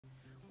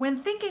When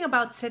thinking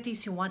about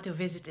cities you want to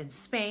visit in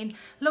Spain,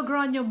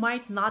 Logroño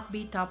might not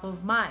be top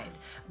of mind.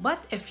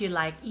 But if you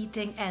like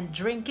eating and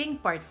drinking,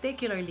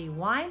 particularly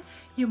wine,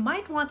 you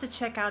might want to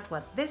check out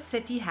what this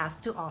city has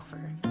to offer.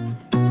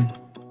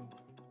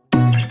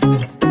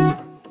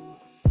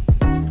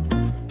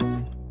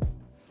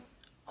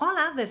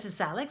 Hola, this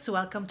is Alex.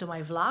 Welcome to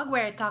my vlog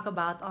where I talk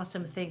about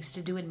awesome things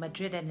to do in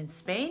Madrid and in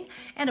Spain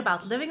and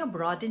about living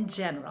abroad in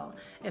general.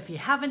 If you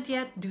haven't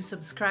yet, do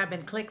subscribe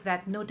and click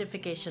that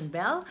notification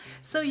bell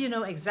so you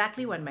know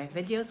exactly when my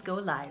videos go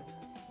live.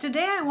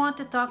 Today I want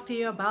to talk to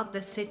you about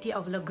the city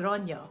of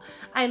Logroño.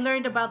 I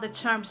learned about the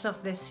charms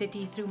of this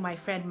city through my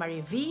friend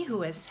Marie V,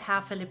 who is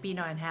half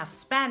Filipino and half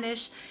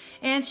Spanish,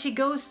 and she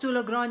goes to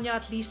Logroño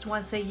at least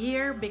once a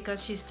year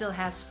because she still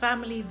has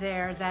family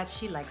there that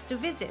she likes to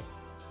visit.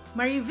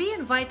 Marie V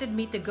invited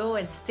me to go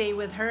and stay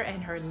with her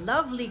and her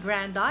lovely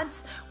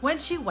grandaunts when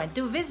she went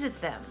to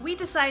visit them. We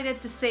decided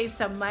to save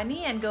some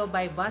money and go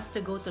by bus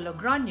to go to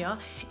Logroño,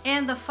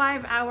 and the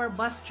 5-hour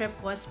bus trip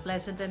was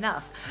pleasant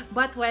enough.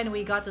 But when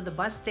we got to the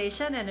bus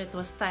station and it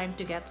was time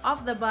to get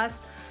off the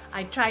bus,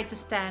 I tried to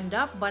stand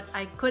up but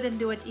I couldn't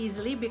do it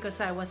easily because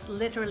I was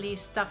literally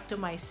stuck to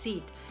my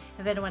seat.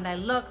 And then when I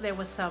looked, there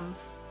was some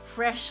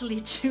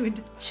freshly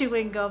chewed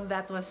chewing gum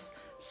that was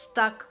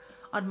stuck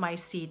on my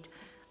seat.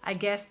 I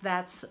guess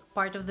that's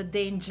part of the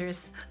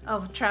dangers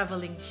of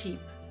traveling cheap.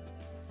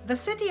 The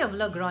city of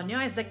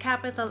Logroño is the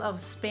capital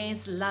of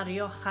Spain's La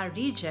Rioja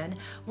region,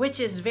 which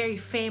is very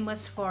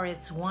famous for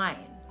its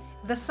wine.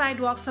 The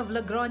sidewalks of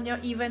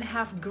Logroño even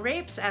have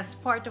grapes as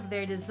part of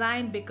their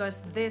design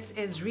because this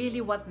is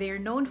really what they're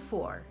known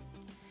for.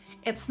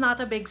 It's not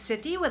a big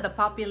city with a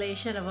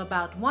population of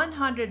about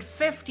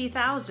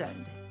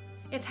 150,000.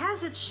 It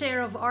has its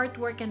share of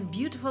artwork and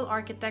beautiful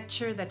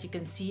architecture that you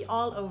can see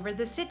all over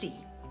the city.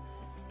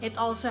 It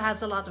also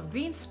has a lot of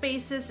green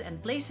spaces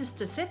and places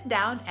to sit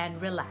down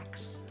and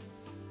relax.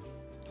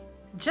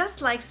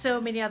 Just like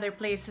so many other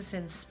places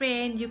in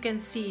Spain, you can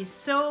see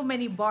so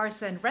many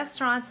bars and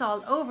restaurants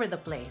all over the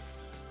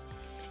place.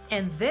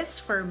 And this,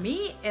 for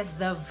me, is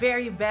the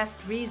very best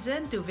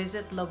reason to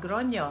visit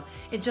Logroño.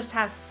 It just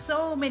has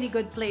so many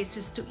good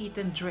places to eat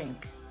and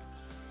drink.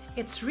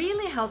 It's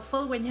really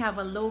helpful when you have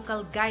a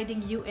local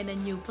guiding you in a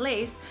new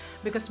place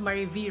because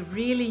Marie V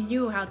really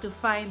knew how to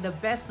find the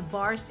best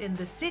bars in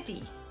the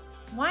city.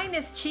 Wine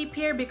is cheap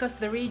here because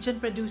the region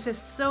produces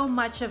so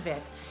much of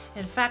it.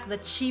 In fact, the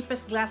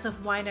cheapest glass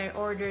of wine I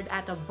ordered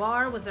at a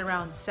bar was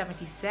around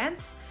 70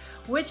 cents,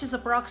 which is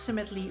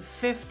approximately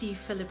 50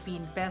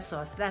 Philippine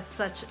pesos. That's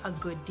such a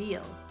good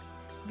deal.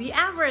 The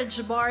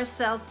average bar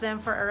sells them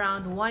for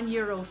around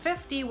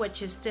 €1.50,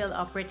 which is still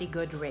a pretty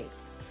good rate.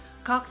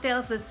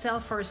 Cocktails that sell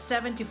for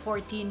 7 to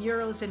 14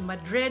 euros in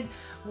Madrid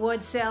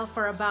would sell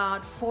for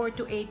about 4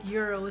 to 8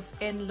 euros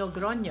in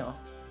Logroño.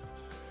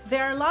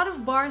 There are a lot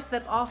of bars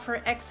that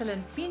offer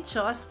excellent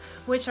pinchos,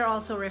 which are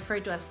also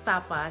referred to as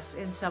tapas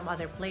in some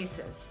other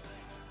places.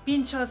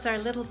 Pinchos are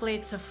little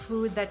plates of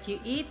food that you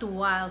eat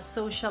while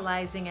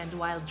socializing and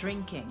while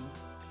drinking.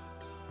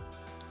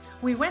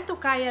 We went to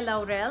Calle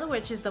Laurel,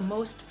 which is the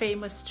most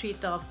famous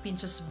street of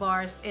pinchos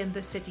bars in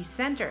the city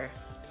center.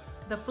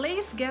 The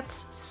place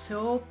gets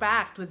so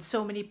packed with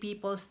so many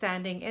people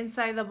standing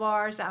inside the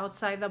bars,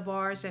 outside the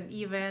bars, and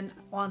even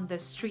on the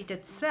street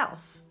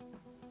itself.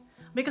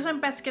 Because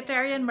I'm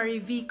pescatarian, Marie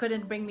V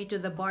couldn't bring me to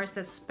the bars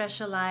that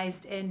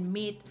specialized in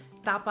meat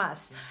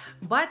tapas.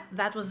 But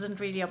that wasn't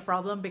really a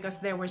problem because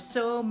there were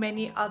so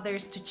many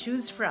others to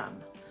choose from.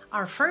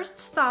 Our first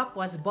stop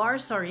was Bar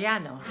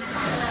Soriano.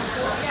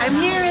 I'm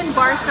here in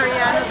Bar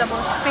Soriano, the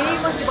most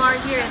famous bar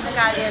here in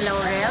Calle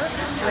Laurel,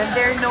 and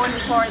they're known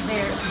for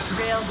their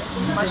grilled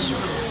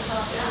mushrooms.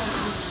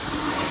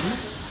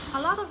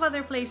 A lot of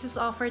other places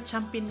offer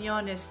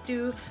champiñones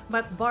too,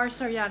 but Bar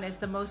Soriano is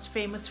the most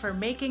famous for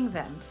making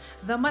them.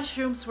 The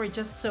mushrooms were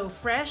just so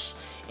fresh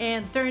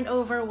and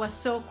turnover was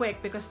so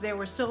quick because there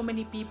were so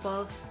many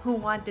people who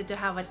wanted to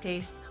have a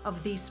taste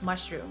of these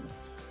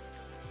mushrooms.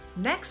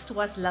 Next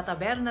was La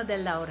Taberna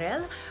del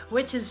Laurel,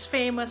 which is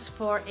famous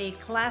for a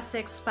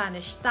classic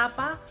Spanish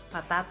tapa,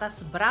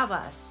 patatas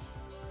bravas.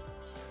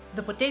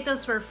 The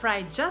potatoes were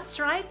fried just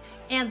right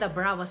and the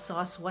brava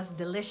sauce was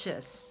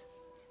delicious.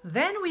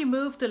 Then we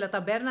moved to La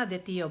Taberna de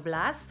Tío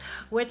Blas,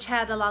 which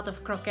had a lot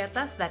of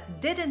croquetas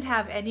that didn't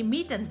have any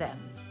meat in them.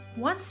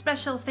 One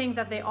special thing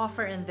that they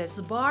offer in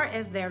this bar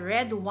is their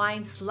red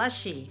wine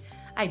slushy.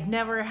 I'd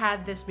never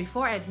had this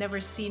before, I'd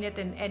never seen it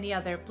in any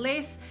other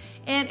place,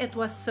 and it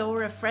was so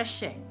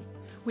refreshing.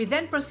 We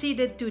then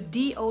proceeded to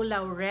D.O.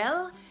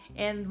 Laurel,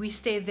 and we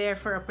stayed there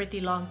for a pretty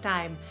long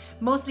time,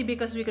 mostly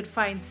because we could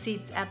find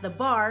seats at the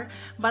bar,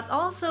 but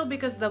also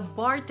because the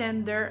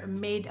bartender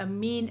made a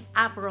mean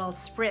Aperol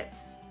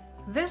spritz.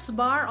 This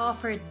bar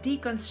offered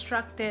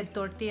deconstructed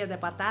tortilla de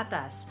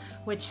patatas,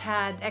 which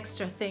had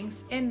extra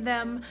things in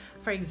them.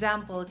 For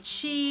example,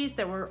 cheese,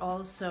 there were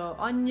also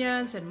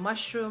onions and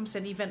mushrooms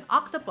and even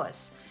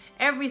octopus.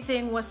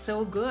 Everything was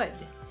so good.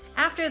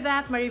 After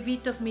that, Marie V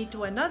took me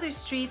to another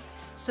street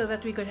so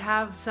that we could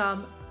have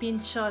some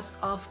pinchos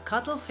of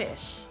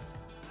cuttlefish.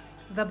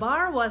 The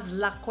bar was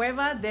La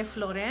Cueva de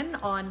Floren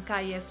on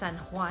Calle San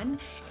Juan,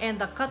 and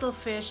the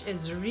cuttlefish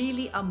is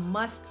really a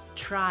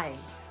must-try.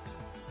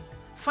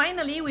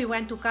 Finally, we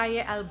went to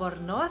Calle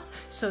Albornoz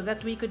so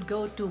that we could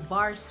go to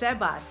Bar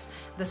Sebas.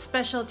 The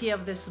specialty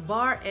of this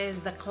bar is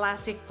the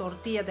classic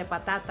tortilla de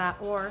patata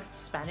or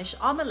Spanish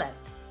omelette.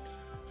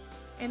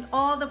 In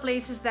all the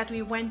places that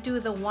we went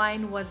to, the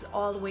wine was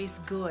always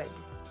good.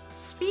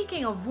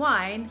 Speaking of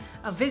wine,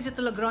 a visit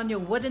to Logroño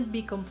wouldn't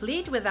be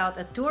complete without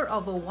a tour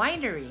of a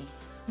winery.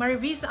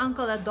 Marivi's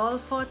uncle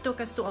Adolfo took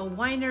us to a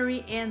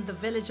winery in the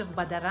village of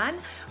Badarán,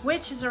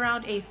 which is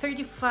around a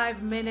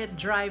 35-minute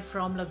drive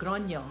from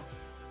Logroño.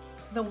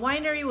 The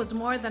winery was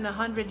more than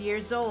 100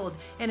 years old,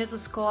 and it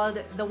was called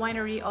the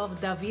Winery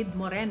of David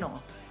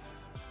Moreno.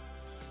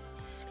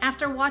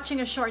 After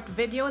watching a short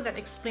video that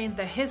explained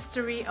the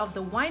history of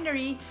the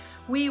winery,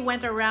 we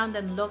went around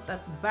and looked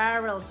at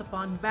barrels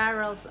upon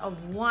barrels of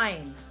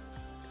wine.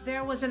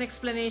 There was an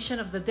explanation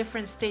of the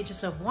different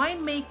stages of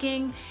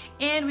winemaking,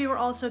 and we were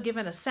also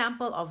given a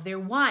sample of their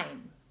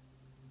wine.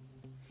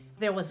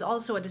 There was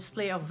also a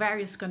display of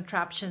various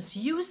contraptions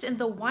used in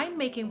the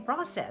winemaking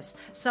process,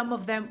 some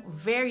of them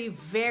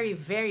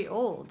very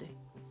old.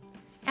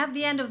 At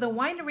the end of the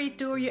winery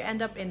tour, you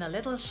end up in a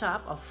little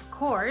shop, of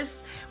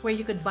course, where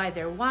you could buy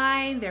their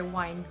wine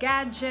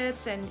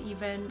gadgets, and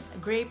even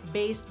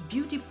grape-based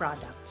beauty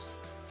products.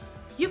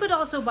 You could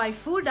also buy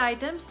food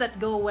items that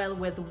go well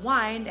with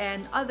wine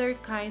and other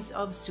kinds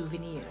of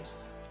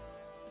souvenirs.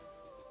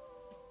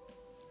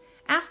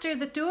 After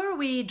the tour,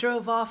 we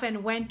drove off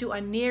and went to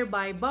a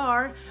nearby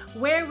bar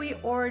where we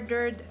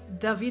ordered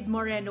David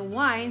Moreno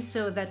wine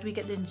so that we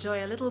could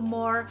enjoy a little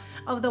more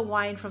of the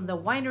wine from the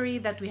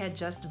winery that we had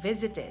just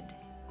visited.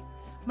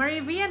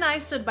 Marivi and I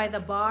stood by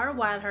the bar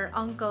while her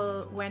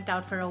uncle went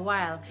out for a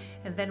while,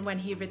 and then when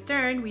he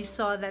returned, we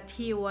saw that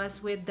he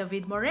was with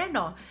David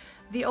Moreno,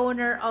 the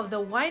owner of the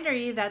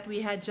winery that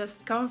we had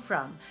just come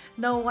from.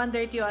 No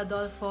wonder Tio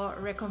Adolfo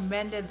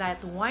recommended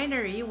that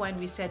winery when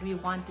we said we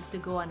wanted to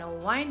go on a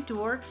wine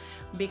tour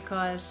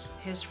because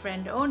his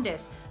friend owned it.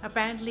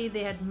 Apparently,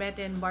 they had met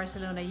in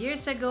Barcelona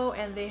years ago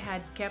and they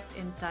had kept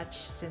in touch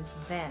since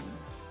then.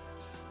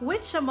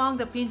 Which among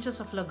the pinchos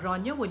of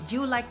Logroño would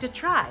you like to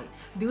try?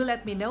 Do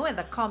let me know in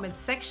the comment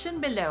section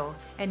below.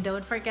 And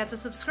don't forget to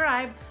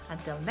subscribe.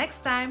 Until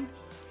next time,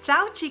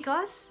 ciao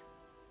chicos!